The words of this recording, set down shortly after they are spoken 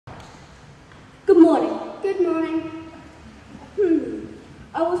morning. Good morning.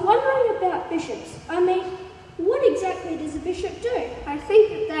 I was wondering about bishops. What exactly does a bishop do? I think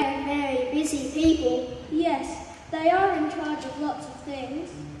that they are very busy people. Yes, they are in charge of lots of things.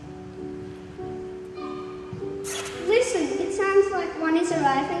 Listen, it sounds like one is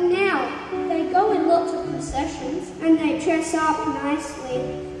arriving now. They go in lots of processions. And they dress up nicely.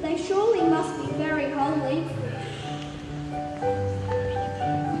 They surely must be very holy.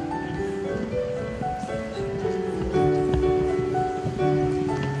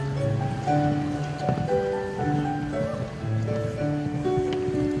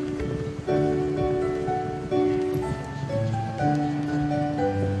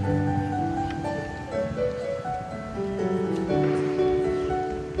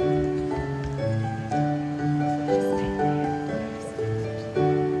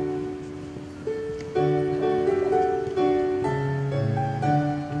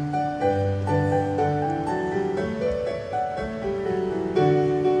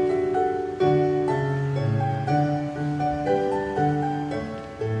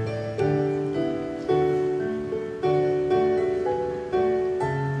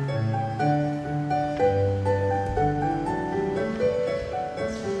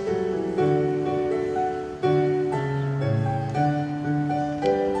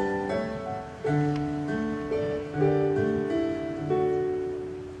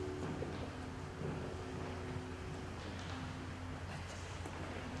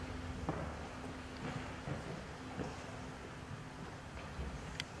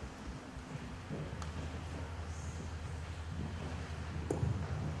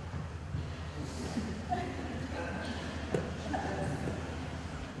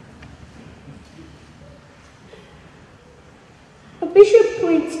 A bishop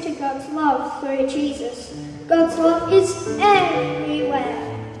points to God's love through Jesus. God's love is everywhere.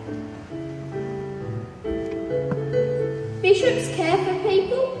 Bishops care for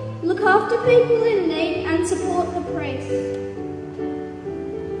people, look after people in need, and support the priests.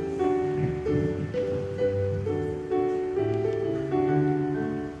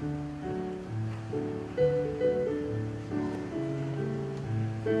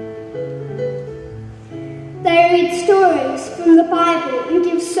 They read stories from the Bible and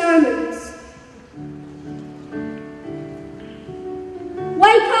give sermons.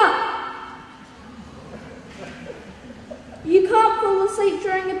 Wake up! You can't fall asleep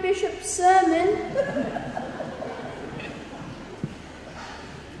during a bishop's sermon.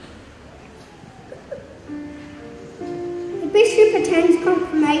 The bishop attends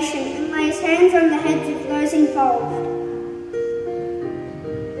confirmation and lays hands on the heads of those involved.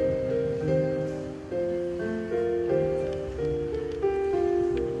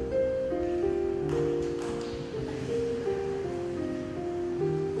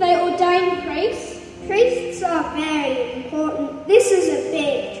 They ordain priests. Priests are very important. This is a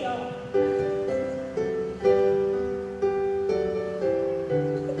big job.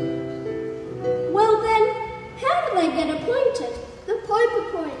 Well then, how do they get appointed? The Pope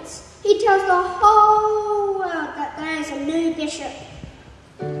appoints. He tells the whole world that there is a new bishop.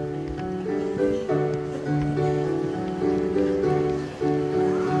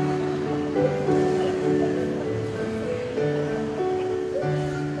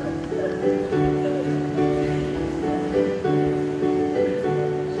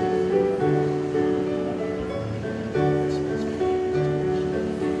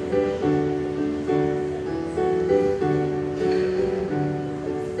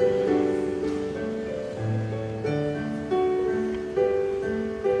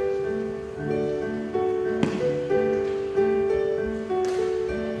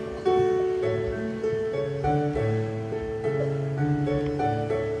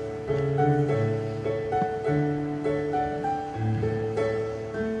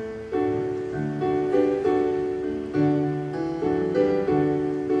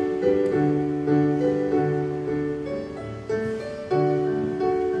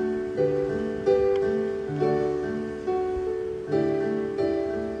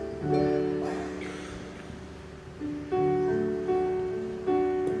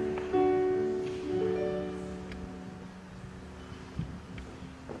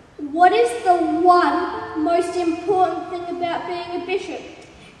 What is the one most important thing about being a bishop?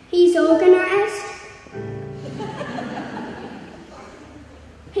 He's organised.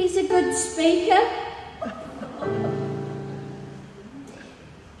 He's a good speaker.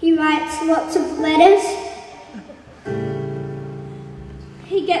 He writes lots of letters.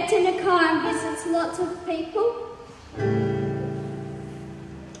 He gets in a car and visits lots of people.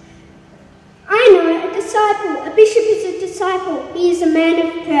 I know, a disciple. A bishop is a disciple. He is a man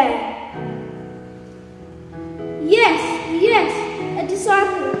of prayer.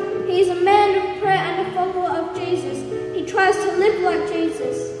 live like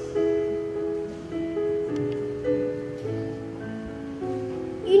Jesus.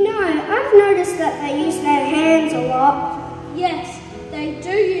 You know, I've noticed that they use their hands a lot. Yes, they do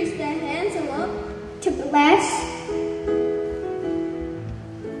use their hands a lot. To bless.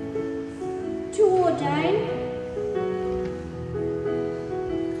 To ordain.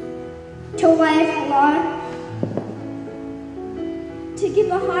 To wave hello. To give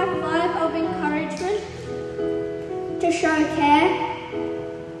a high five of encouragement. To show care.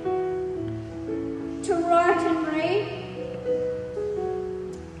 To write and read.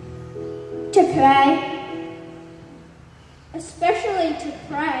 To pray. Especially to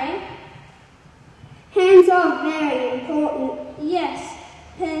pray. Hands are very important. Yes,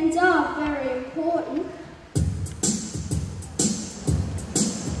 hands are very important.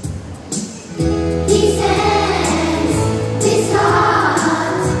 These hands, this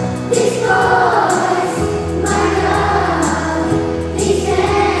heart, this voice, my God. These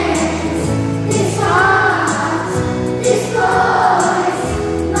hands, this heart, this voice,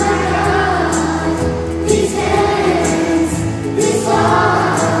 my God. These hands, this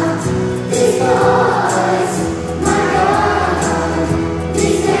heart, this voice, my God.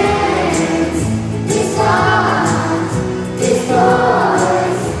 These hands, this heart, this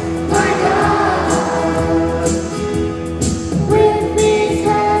voice, my God. With these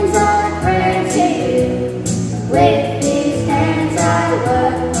hands I pray to you. With these hands I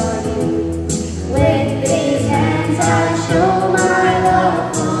work for you. With these hands I show my love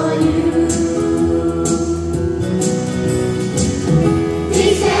for you.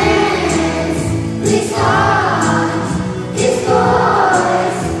 These hands, this heart, this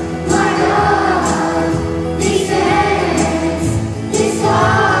voice, my God. These hands, this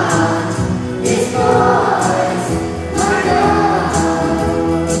heart, this voice, my God.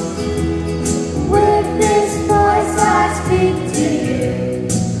 With this voice I speak to you.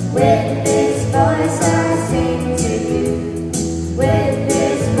 With this voice I sing to you. With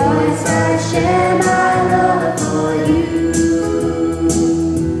this voice I share my love for you.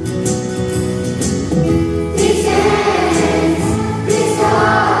 These hands, this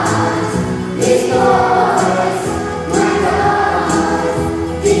heart, this voice, my God.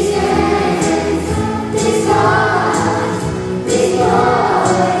 These hands, this heart, this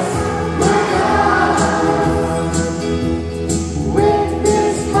voice, my God. With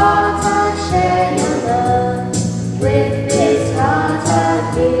this heart I share your love. With this heart I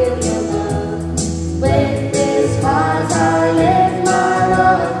feel your love. With this heart I live my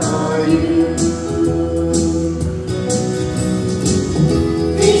love for you.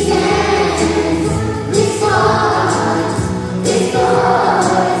 These hands, this heart, this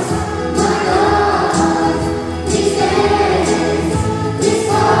voice, my God. These hands, this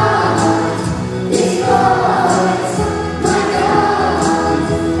heart, this voice, my God.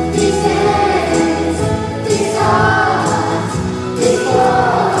 These hands, this heart, this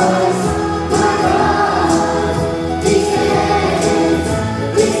voice, my God. These hands,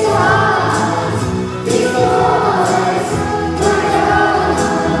 this heart, this voice, my God.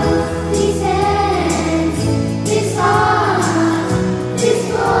 These hands, this heart, this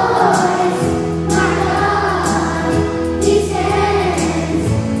voice, my God. These hands,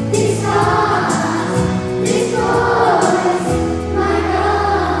 this heart, this voice, my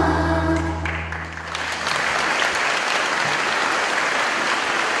God.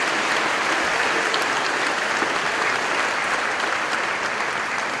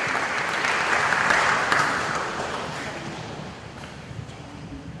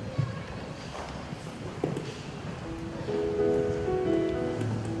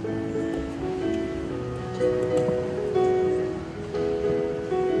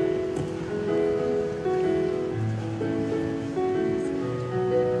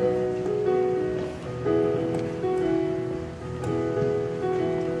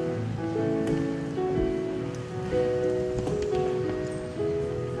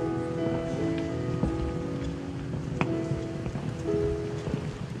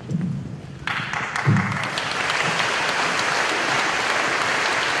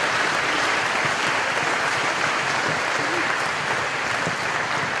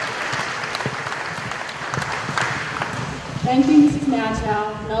 Thank you, Mrs.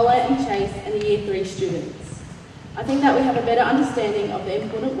 Mouchow, Noah and Chase, and the Year 3 students. I think that we have a better understanding of the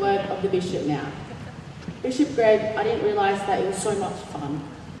important work of the Bishop now. Bishop Greg, I didn't realise that it was so much fun.